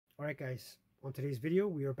Alright guys, on today's video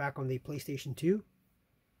we are back on the PlayStation 2.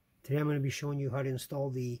 Today I'm going to be showing you how to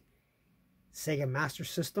install the Sega Master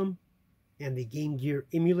System and the Gamegear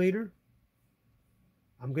Emulator.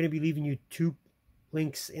 I'm going to be leaving you two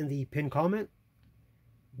links in the pinned comment.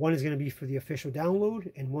 One is going to be for the official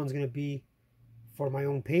download and one's going to be for my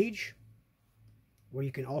own page where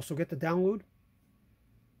you can also get the download.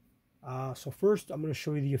 So first I'm going to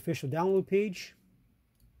show you the official download page.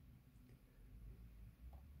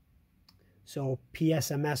 So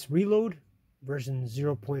PSMS Reload version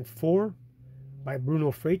 0.4 by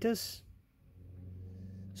Bruno Freitas.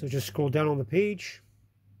 So just scroll down on the page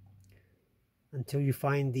until you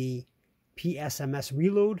find the PSMS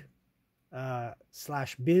Reload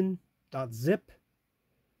 /bin.zip.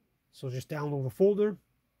 So just download the folder.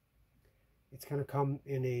 It's going to come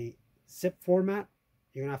in a zip format.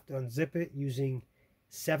 You're going to have to unzip it using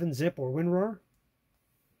 7-zip or WinRAR.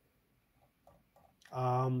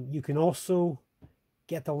 You can also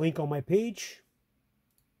get the link on my page.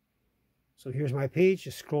 So here's my page.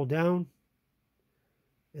 Just scroll down.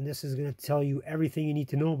 And this is going to tell you everything you need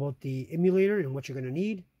to know about the emulator and what you're going to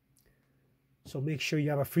need. So make sure you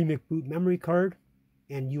have a free mcboot memory card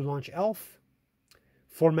and Ulaunch ELF.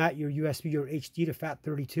 Format your USB or HD to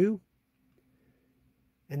Fat32.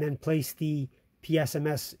 And then place the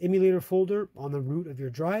PSMS Emulator folder on the root of your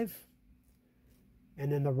drive. And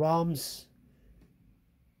then the ROMs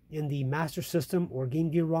in the Master System or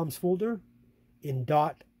Gamegear Roms folder in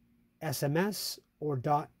 .sms or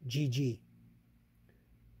 .gg.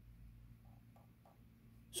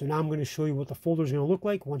 So now I'm going to show you what the folder is going to look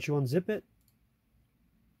like once you unzip it.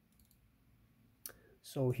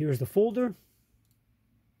 So here's the folder.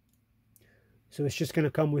 So it's just going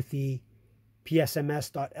to come with the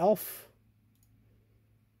psms.elf,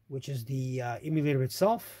 which is the emulator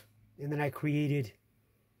itself. And then I created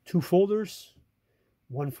two folders.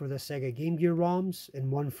 One for the Sega Gamegear ROMs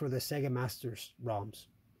and one for the Sega Masters ROMs.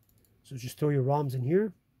 So just throw your ROMs in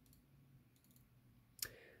here.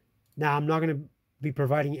 Now I'm not going to be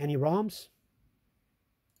providing any ROMs.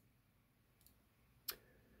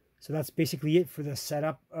 So that's basically it for the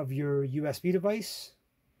setup of your USB device.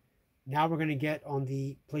 Now we're going to get on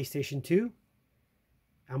the PlayStation 2.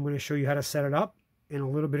 I'm going to show you how to set it up and a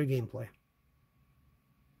little bit of gameplay.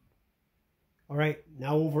 Alright,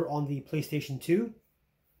 now over on the PlayStation 2.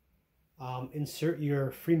 Insert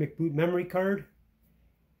your free mcboot memory card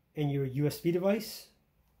and your USB device.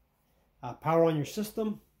 Power on your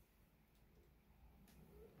system.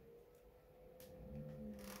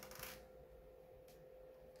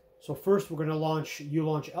 So first we're going to launch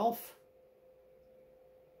Ulaunch ELF.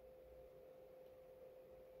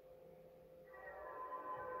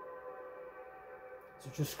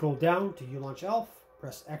 So just scroll down to Ulaunch ELF,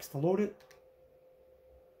 press X to load it.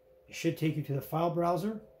 It should take you to the file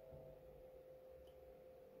browser.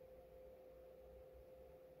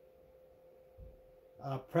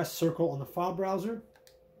 Press circle on the file browser.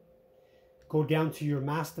 Go down to your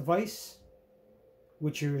mass device,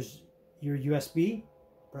 which is your USB.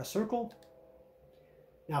 Press circle.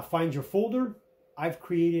 Now find your folder. I've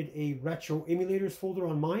created a retro emulators folder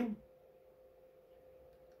on mine.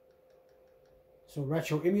 So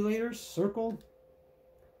retro emulators, circle.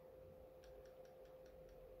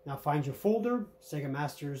 Now find your folder, Sega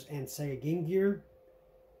Masters and Sega Game Gear,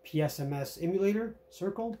 PSMS Emulator,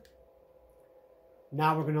 circle.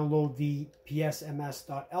 Now we're going to load the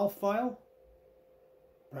psms.elf file.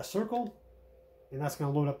 Press circle, and that's going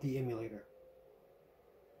to load up the emulator.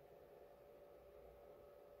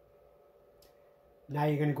 Now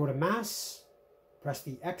you're going to go to Mass, press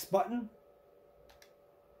the X button.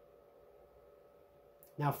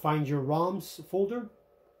 Now find your ROMs folder.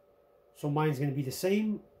 So mine's going to be the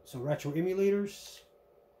same. So Retro Emulators.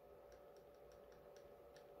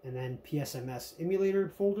 And then PSMS Emulator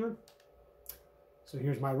folder. So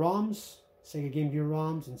here's my ROMs, Sega Game Gear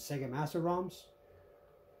ROMs and Sega Master ROMs.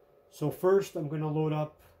 So first I'm going to load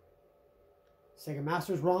up Sega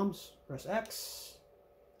Masters ROMs, press X.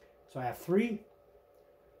 So I have 3.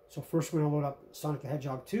 So first we're going to load up Sonic the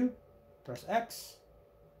Hedgehog 2, press X.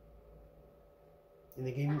 And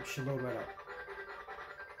the game should load right up.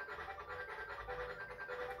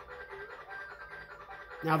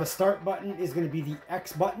 Now the start button is going to be the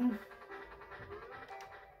X button.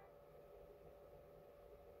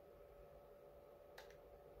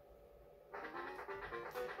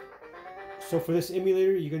 So for this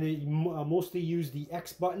emulator, you're going to mostly use the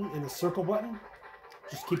X button and the circle button.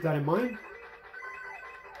 Just keep that in mind.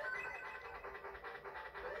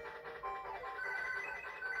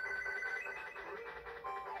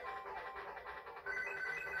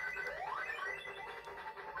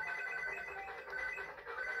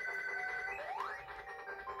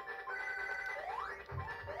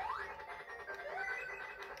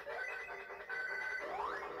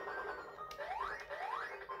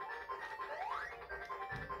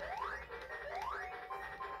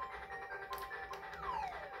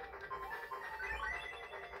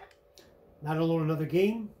 Now to load another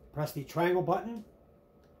game, press the triangle button,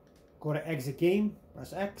 go to exit game,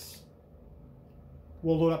 press X.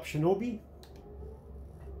 We'll load up Shinobi.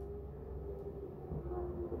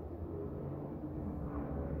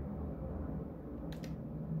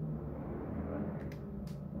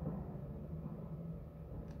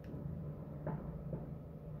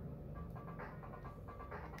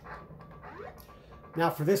 Now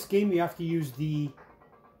for this game, you have to use the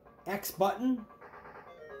X button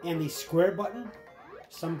and the square button.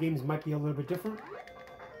 Some games might be a little bit different.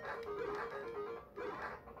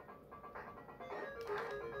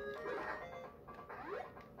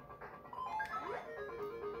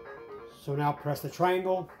 So now press the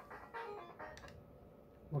triangle.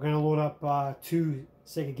 We're going to load up 2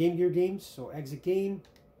 Sega Game Gear games. So exit game.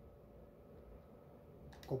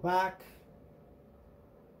 Go back.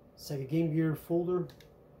 Sega Game Gear folder.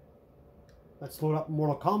 Let's load up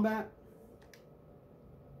Mortal Kombat.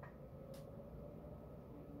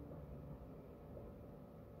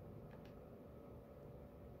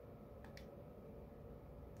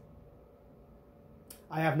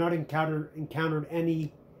 I have not encountered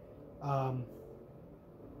any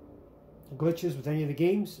glitches with any of the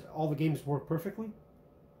games. All the games work perfectly.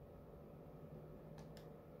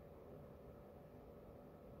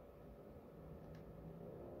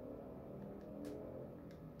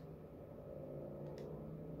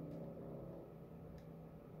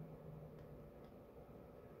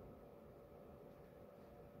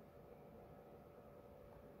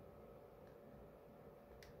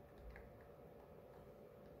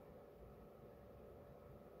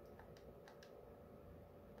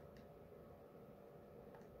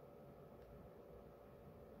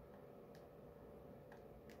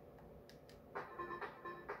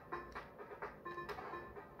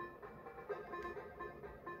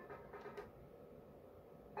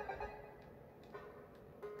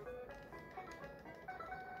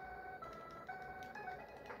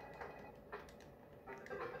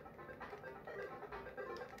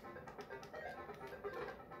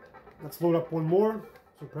 Let's load up one more.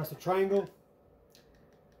 So press the triangle,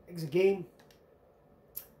 exit game.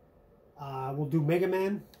 We'll do Mega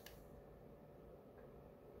Man.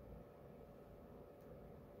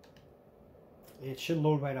 And it should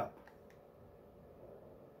load right up.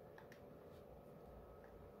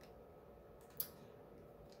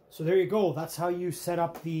 So there you go. That's how you set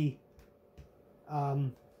up the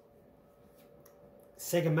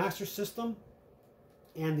Sega Master System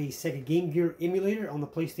and the Sega Game Gear Emulator on the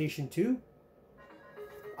PlayStation 2.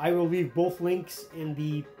 I will leave both links in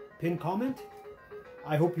the pinned comment.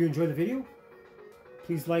 I hope you enjoyed the video.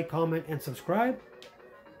 Please like, comment, and subscribe.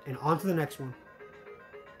 And on to the next one.